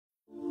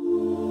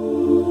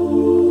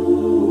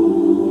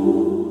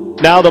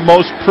Now the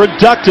most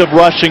productive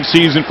rushing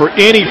season for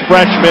any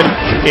freshman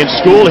in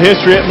school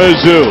history at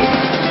Mizzou.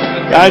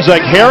 Guys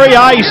like Harry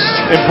Ice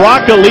and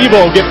Brock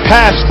Olivo get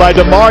passed by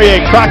Damarea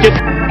and Crockett.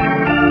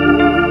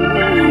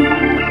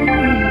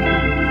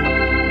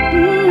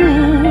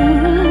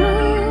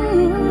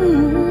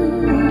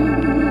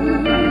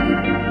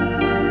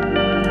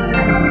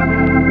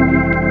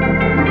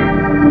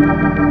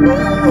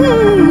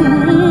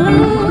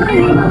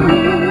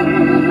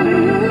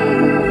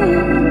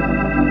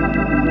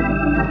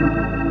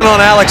 On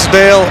Alex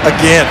Dale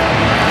again.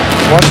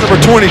 Watch number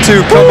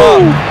 22 come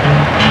up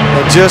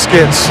and just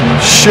gets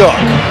shook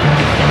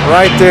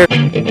right there.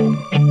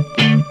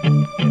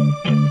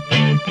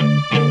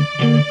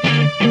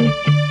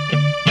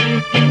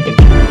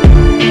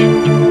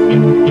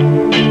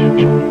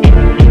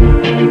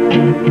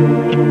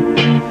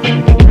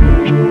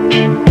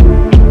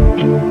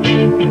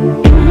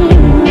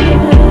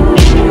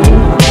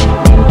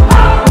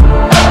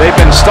 They've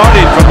been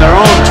starting from their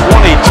own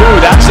 22.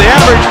 That's the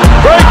average.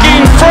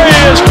 Breaking free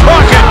is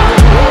Crockett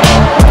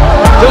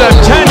to the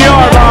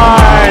 10-yard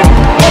line.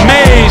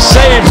 May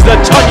saves the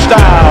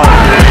touchdown.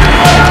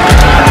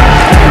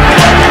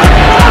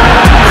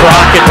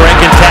 Crockett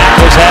breaking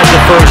tackles, has the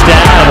first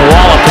down, and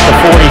Wallop at the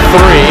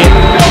 43.